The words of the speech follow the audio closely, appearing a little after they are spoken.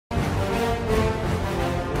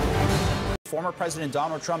Former President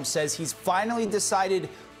Donald Trump says he's finally decided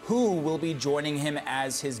who will be joining him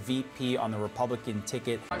as his VP on the Republican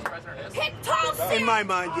ticket. Pick Tulsi! In my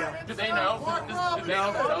mind, yeah. Do they know?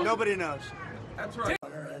 No, nobody knows. That's right.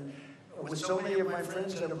 And with so many of my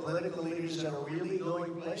friends that are political leaders that are really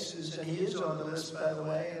going places, and he is on the list, by the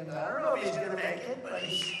way, and I don't know if he's going to make it, but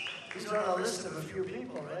he's on a list of a few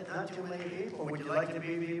people, right? Not too many people. Would you like to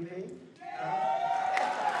be VP?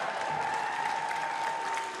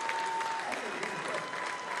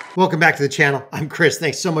 Welcome back to the channel. I'm Chris.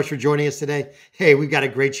 Thanks so much for joining us today. Hey, we've got a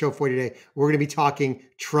great show for you today. We're going to be talking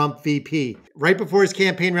Trump VP. Right before his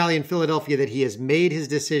campaign rally in Philadelphia that he has made his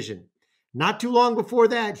decision. Not too long before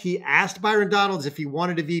that, he asked Byron Donalds if he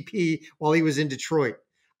wanted a VP while he was in Detroit.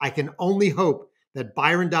 I can only hope that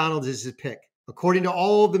Byron Donalds is his pick. According to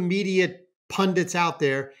all the media pundits out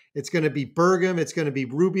there, it's going to be Burgum, it's going to be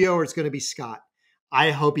Rubio, or it's going to be Scott.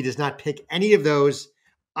 I hope he does not pick any of those.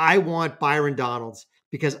 I want Byron Donalds,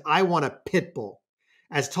 because I want a pit bull.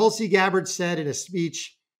 As Tulsi Gabbard said in a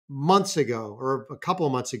speech months ago, or a couple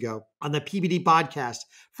of months ago on the PBD podcast,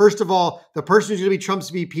 first of all, the person who's going to be Trump's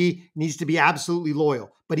VP needs to be absolutely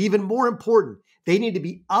loyal. But even more important, they need to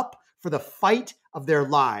be up for the fight of their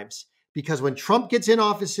lives. Because when Trump gets in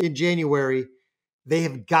office in January, they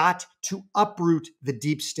have got to uproot the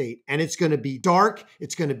deep state. And it's going to be dark,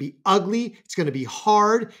 it's going to be ugly, it's going to be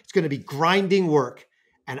hard, it's going to be grinding work.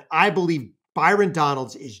 And I believe Byron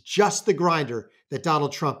Donalds is just the grinder that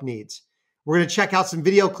Donald Trump needs. We're going to check out some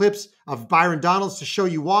video clips of Byron Donalds to show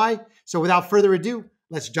you why. So without further ado,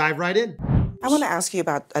 let's dive right in. I want to ask you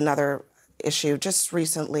about another issue. Just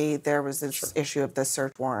recently, there was this issue of the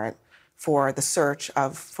search warrant for the search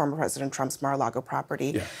of former President Trump's Mar-a-Lago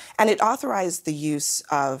property. Yeah. And it authorized the use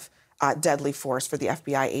of deadly force for the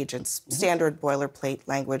FBI agents, standard boilerplate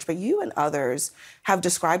language. But you and others have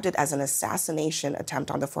described it as an assassination attempt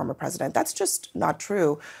on the former president. That's just not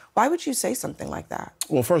true. Why would you say something like that?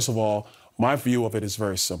 Well, first of all, my view of it is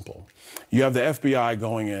very simple. You have the FBI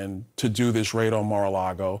going in to do this raid on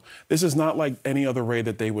Mar-a-Lago. This is not like any other raid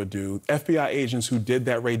that they would do. FBI agents who did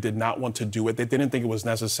that raid did not want to do it. They didn't think it was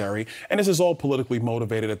necessary. And this is all politically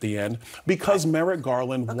motivated at the end because Merrick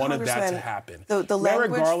Garland wanted that to happen.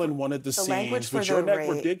 Merrick Garland wanted the scenes, which your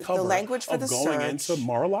network did cover, of going into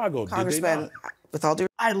Mar-a-Lago. Did they not? With all due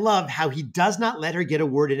I love how he does not let her get a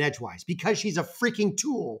word in edgewise because she's a freaking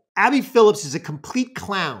tool. Abby Phillips is a complete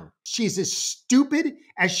clown. She's as stupid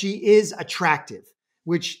as she is attractive,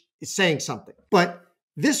 which is saying something. But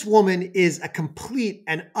this woman is a complete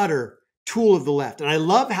and utter tool of the left. And I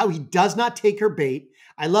love how he does not take her bait.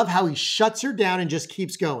 I love how he shuts her down and just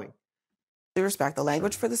keeps going. due respect, the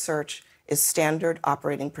language for the search is standard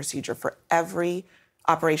operating procedure for every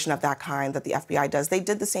operation of that kind that the FBI does. They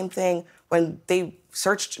did the same thing when they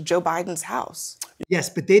searched Joe Biden's house. Yes,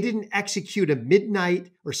 but they didn't execute a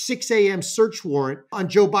midnight or 6 a.m. search warrant on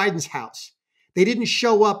Joe Biden's house. They didn't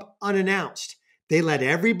show up unannounced. They let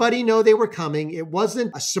everybody know they were coming. It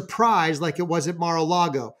wasn't a surprise like it was at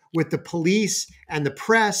Mar-a-Lago with the police and the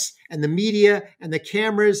press and the media and the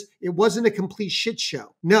cameras. It wasn't a complete shit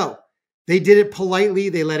show. No, they did it politely.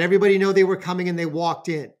 They let everybody know they were coming and they walked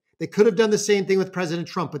in. They could have done the same thing with President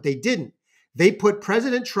Trump, but they didn't. They put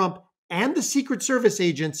President Trump and the Secret Service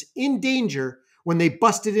agents in danger when they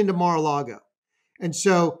busted into Mar-a-Lago. And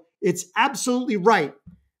so it's absolutely right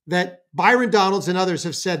that Byron Donalds and others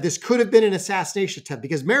have said this could have been an assassination attempt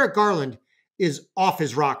because Merrick Garland is off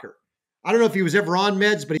his rocker. I don't know if he was ever on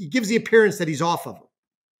meds, but he gives the appearance that he's off of them.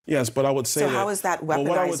 Yes, but I would say so how is that weaponizing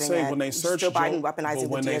what I would say when they searched Joe Biden weaponizing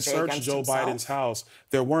when they searched Joe Biden's house,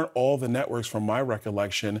 there weren't all the networks, from my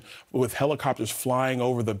recollection, with helicopters flying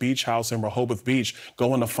over the beach house in Rehoboth Beach,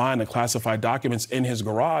 going to find the classified documents in his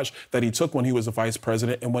garage that he took when he was the vice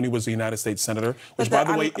president and when he was the United States senator, which, by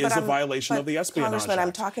the way, is a violation of the Espionage Act.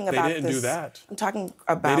 I'm talking about they didn't do that. I'm talking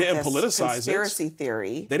about they didn't this politicize conspiracy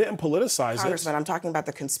theory. They didn't politicize Congressman, I'm talking about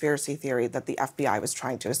the conspiracy theory that the FBI was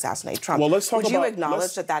trying to assassinate Trump. Well, let's talk Would you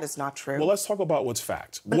acknowledge that that is not true? Well, let's talk about what's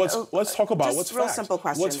fact. Let's talk about what's fact. Just a real simple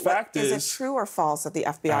question. What's fact is it true or false that the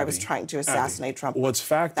FBI was trying to assassinate Trump? What's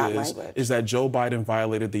fact is that Joe Biden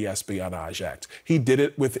violated the Espionage Act. He did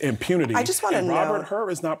it with impunity. I just want to know. Robert Hur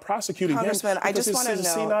is not prosecuting Congressman, him. I just want to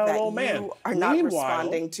know that you are not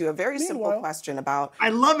responding to a very simple question about. I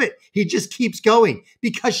love it. He just keeps going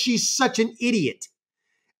because she's such an idiot.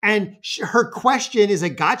 And her question is a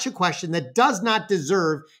gotcha question that does not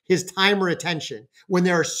deserve his time or attention when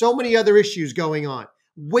there are so many other issues going on.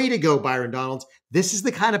 Way to go, Byron Donalds. This is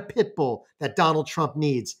the kind of pit bull that Donald Trump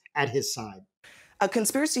needs at his side. a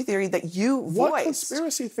conspiracy theory that you voiced. What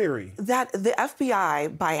conspiracy theory? That the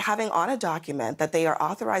FBI, by having on a document that they are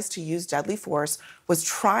authorized to use deadly force, was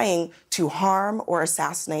trying to harm or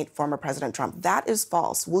assassinate former President Trump. That is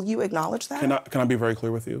false. Will you acknowledge that? Can I be very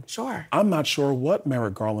clear with you? Sure. I'm not sure what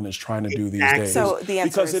Merrick Garland is trying to do these days. So the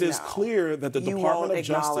answer because is it is no. clear that the You Department won't of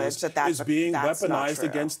acknowledge Justice that is being that's not weaponized true.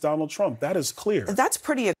 against Donald Trump. That is clear. That's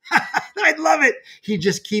pretty. I love it. He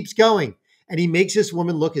just keeps going. And he makes this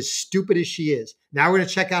woman look as stupid as she is. Now we're going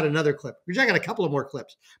to check out another clip. We're checking out a couple of more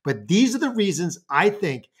clips. But these are the reasons I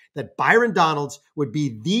think that Byron Donalds would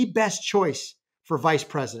be the best choice for vice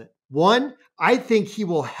president. One, I think he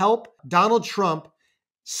will help Donald Trump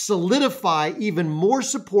solidify even more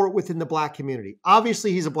support within the Black community.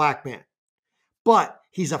 Obviously, he's a Black man, but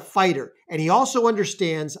he's a fighter. And he also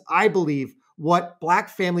understands, I believe, what Black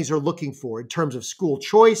families are looking for in terms of school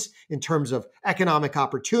choice, in terms of economic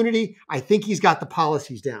opportunity. I think he's got the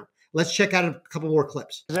policies down. Let's check out a couple more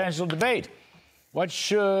clips. Presidential debate. What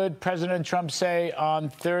should President Trump say on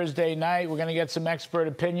Thursday night? We're going to get some expert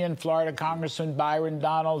opinion. Florida Congressman Byron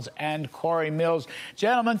Donalds and Corey Mills.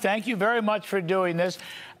 Gentlemen, thank you very much for doing this.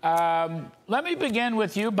 Let me begin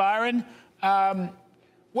with you, Byron.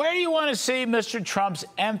 Where do you want to see Mr. Trump's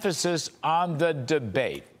emphasis on the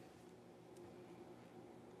debate?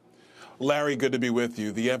 Larry, good to be with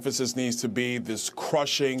you. The emphasis needs to be this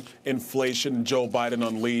crushing inflation Joe Biden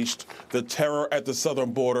unleashed, the terror at the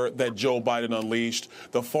southern border that Joe Biden unleashed,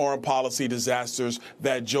 the foreign policy disasters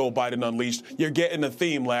that Joe Biden unleashed. You're getting the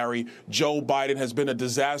theme, Larry. Joe Biden has been a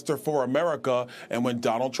disaster for America. And when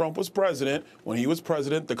Donald Trump was president,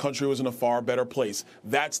 the country was in a far better place.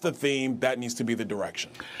 That's the theme. That needs to be the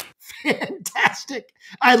direction. Fantastic.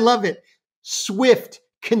 I love it. Swift,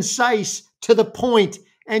 concise, to the point,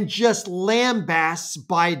 and just lambasts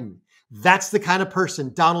Biden. That's the kind of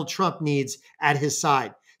person Donald Trump needs at his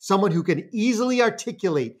side. Someone who can easily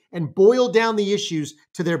articulate and boil down the issues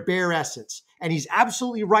to their bare essence. And he's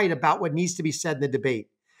absolutely right about what needs to be said in the debate.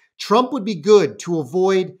 Trump would be good to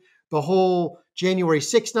avoid the whole January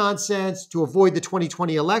 6th nonsense, to avoid the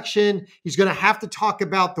 2020 election. He's going to have to talk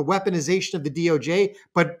about the weaponization of the DOJ,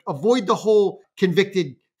 but avoid the whole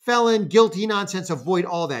convicted felon, guilty nonsense, avoid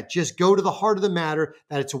all that. Just go to the heart of the matter,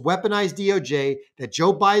 that it's a weaponized DOJ, that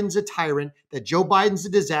Joe Biden's a tyrant, that Joe Biden's a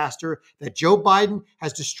disaster, that Joe Biden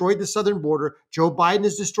has destroyed the southern border, Joe Biden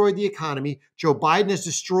has destroyed the economy, Joe Biden has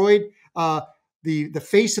destroyed the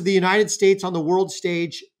face of the United States on the world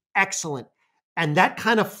stage. Excellent. And that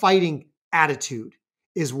kind of fighting attitude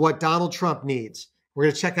is what Donald Trump needs. We're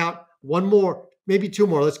going to check out one more, maybe two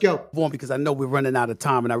more. Let's go. Because I know we're running out of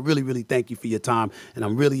time, and I really, really thank you for your time, and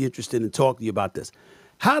I'm really interested in talking to you about this.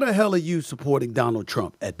 How the hell are you supporting Donald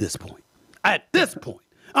Trump at this point? At this point.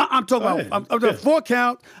 I'm talking about, I'm talking 4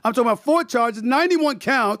 counts. I'm talking about 4 charges, 91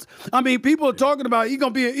 counts. I mean, people are talking about you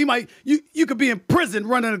could be in prison,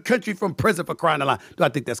 running the country from prison for crying out loud. Do I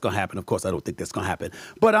think that's going to happen? Of course, I don't think that's going to happen.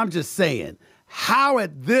 But I'm just saying, how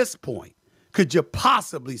at this point could you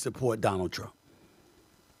possibly support Donald Trump?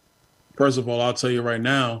 First of all, I'll tell you right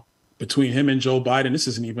now, between him and Joe Biden, this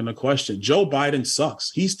isn't even a question. Joe Biden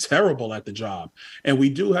sucks. He's terrible at the job. And we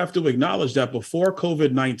do have to acknowledge that before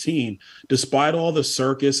COVID-19, despite all the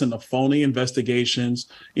circus and the phony investigations,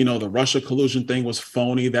 the Russia collusion thing was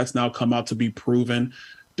phony. That's now come out to be proven.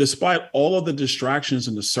 Despite all of the distractions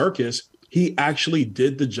in the circus, he actually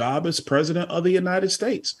did the job as president of the United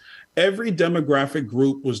States. Every demographic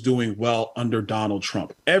group was doing well under Donald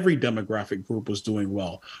Trump. Every demographic group was doing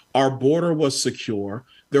well. Our border was secure.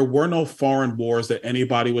 There were no foreign wars that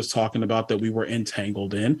anybody was talking about that we were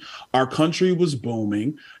entangled in. Our country was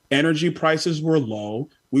booming. Energy prices were low.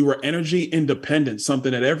 We were energy independent,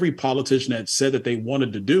 something that every politician had said that they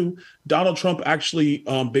wanted to do. Donald Trump actually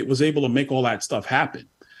was able to make all that stuff happen.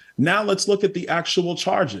 Now let's look at the actual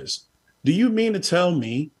charges. Do you mean to tell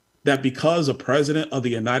me that because a president of the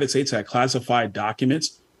United States had classified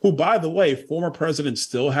documents, who, by the way, former presidents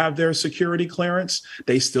still have their security clearance,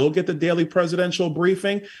 they still get the daily presidential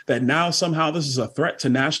briefing, that now somehow this is a threat to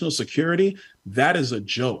national security? That is a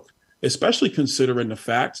joke, especially considering the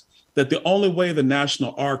fact that the only way the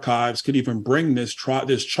National Archives could even bring this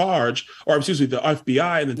charge, or the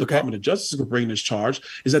FBI and the Department of Justice could bring this charge,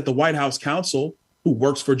 is that the White House counsel, who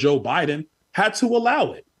works for Joe Biden, had to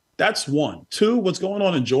allow it. That's one. Two, what's going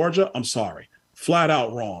on in Georgia, I'm sorry, flat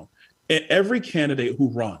out wrong. And every candidate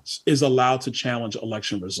who runs is allowed to challenge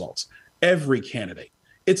election results. Every candidate.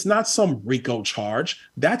 It's not some RICO charge.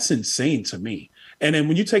 That's insane to me. And then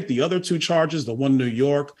when you take the other 2 charges, the one in New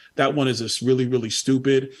York, that one is just really, really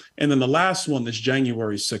stupid. And then the last one, this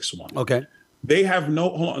January 6th one. Okay. They have no,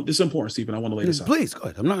 hold on, this is important, Stephen. I want to lay this out. Please, go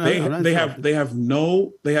ahead. They have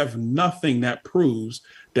nothing that proves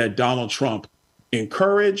that Donald Trump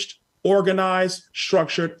encouraged, organized,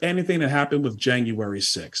 structured anything that happened with January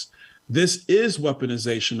 6th. This is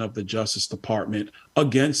weaponization of the Justice Department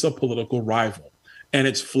against a political rival. And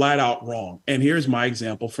it's flat out wrong. And here's my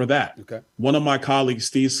example for that. Okay. One of my colleagues,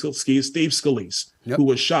 Steve Scalise, who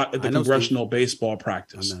was shot at the congressional baseball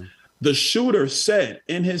practice. The shooter said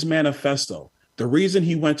in his manifesto, the reason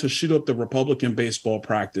he went to shoot up the Republican baseball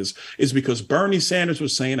practice is because Bernie Sanders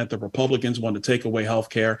was saying that the Republicans wanted to take away health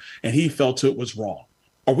care, and he felt it was wrong.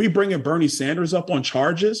 Are we bringing Bernie Sanders up on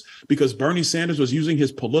charges because Bernie Sanders was using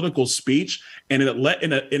his political speech and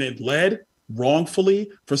it led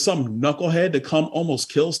wrongfully for some knucklehead to come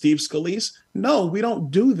almost kill Steve Scalise? No, we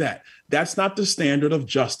don't do that. That's not the standard of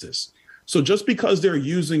justice. So just because they're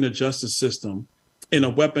using the justice system in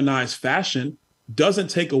a weaponized fashion doesn't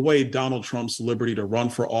take away Donald Trump's liberty to run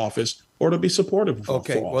for office or to be supportive of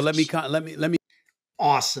okay, for office. Well, let me.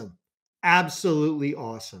 Awesome. Absolutely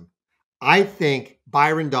awesome. I think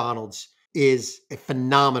Byron Donalds is a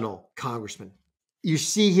phenomenal congressman. You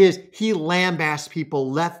see he lambasts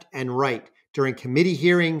people left and right during committee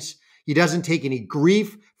hearings. He doesn't take any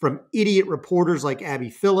grief from idiot reporters like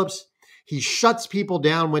Abby Phillips. He shuts people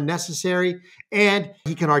down when necessary, and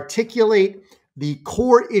he can articulate the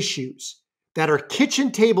core issues that are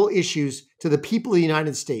kitchen table issues to the people of the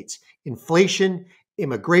United States: inflation,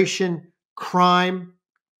 immigration, crime,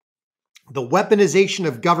 the weaponization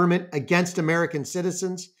of government against American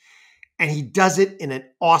citizens. And he does it in an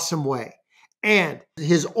awesome way. And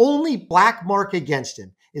his only black mark against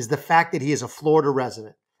him is the fact that he is a Florida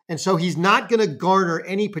resident. And so he's not going to garner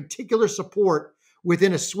any particular support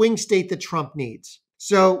within a swing state that Trump needs.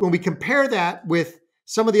 So when we compare that with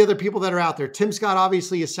some of the other people that are out there, Tim Scott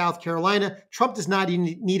obviously is South Carolina. Trump does not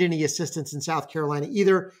need any assistance in South Carolina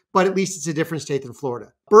either, but at least it's a different state than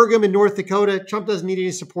Florida. Burgum in North Dakota, Trump doesn't need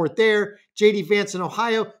any support there. J.D. Vance in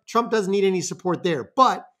Ohio, Trump doesn't need any support there.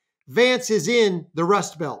 But Vance is in the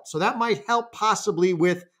Rust Belt, so that might help possibly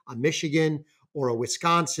with a Michigan or a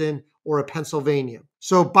Wisconsin or a Pennsylvania.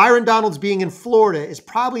 So Byron Donalds being in Florida is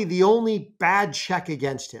probably the only bad check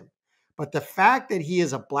against him. But the fact that he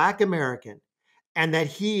is a Black American and that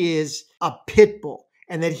he is a pit bull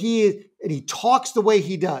and that he talks the way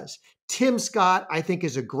he does. Tim Scott, I think,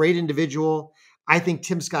 is a great individual. I think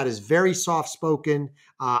Tim Scott is very soft-spoken.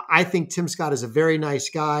 I think Tim Scott is a very nice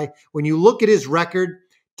guy. When you look at his record,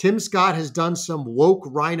 Tim Scott has done some woke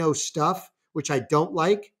rhino stuff, which I don't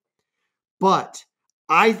like. But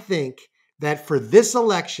I think that for this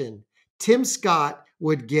election, Tim Scott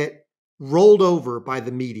would get rolled over by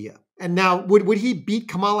the media. And now, would he beat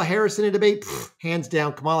Kamala Harris in a debate? Hands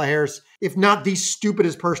down, Kamala Harris, if not the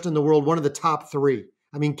stupidest person in the world, one of the top three.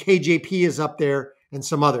 I mean, KJP is up there and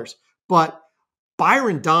some others. But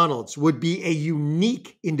Byron Donalds would be a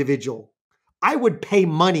unique individual. I would pay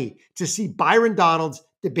money to see Byron Donalds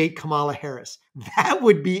debate Kamala Harris. That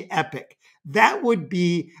would be epic. That would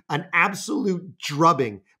be an absolute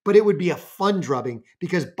drubbing, but it would be a fun drubbing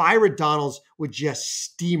because Byron Donalds would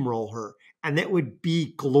just steamroll her. And that would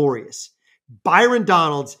be glorious. Byron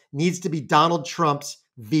Donalds needs to be Donald Trump's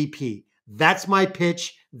VP. That's my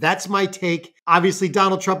pitch. That's my take. Obviously,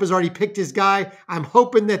 Donald Trump has already picked his guy. I'm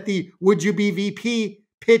hoping that the "Would you be VP"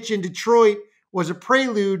 pitch in Detroit was a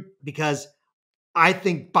prelude because I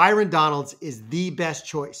think Byron Donalds is the best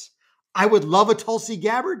choice. I would love a Tulsi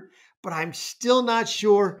Gabbard, but I'm still not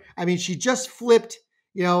sure. I mean, she just flipped,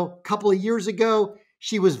 a couple of years ago.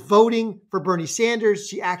 She was voting for Bernie Sanders.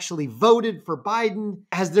 She actually voted for Biden.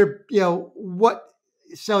 Has there, what?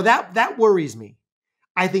 So that worries me.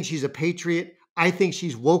 I think she's a patriot. I think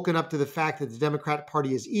she's woken up to the fact that the Democratic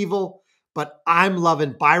Party is evil. But I'm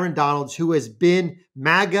loving Byron Donalds, who has been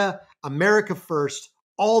MAGA, America First,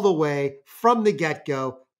 all the way from the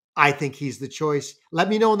get-go. I think he's the choice. Let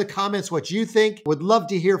me know in the comments what you think. Would love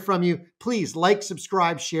to hear from you. Please like,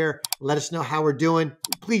 subscribe, share. Let us know how we're doing.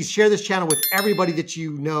 Please share this channel with everybody that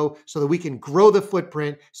you know so that we can grow the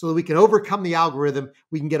footprint, so that we can overcome the algorithm.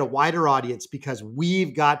 We can get a wider audience because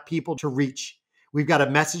we've got people to reach. We've got a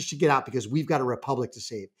message to get out because we've got a republic to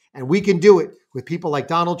save. And we can do it with people like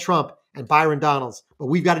Donald Trump and Byron Donalds. But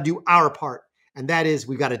we've got to do our part. And that is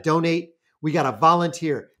we've got to donate. We got to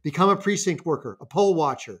volunteer, become a precinct worker, a poll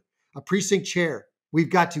watcher, a precinct chair. We've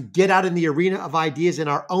got to get out in the arena of ideas in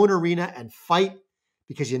our own arena and fight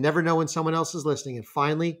because you never know when someone else is listening. And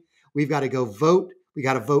finally, we've got to go vote. We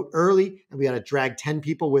got to vote early and we got to drag 10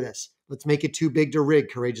 people with us. Let's make it too big to rig,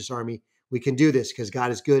 courageous army. We can do this because God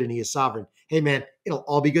is good and he is sovereign. Hey man, it'll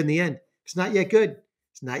all be good in the end. It's not yet good.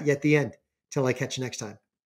 It's not yet the end. Till I catch you next time.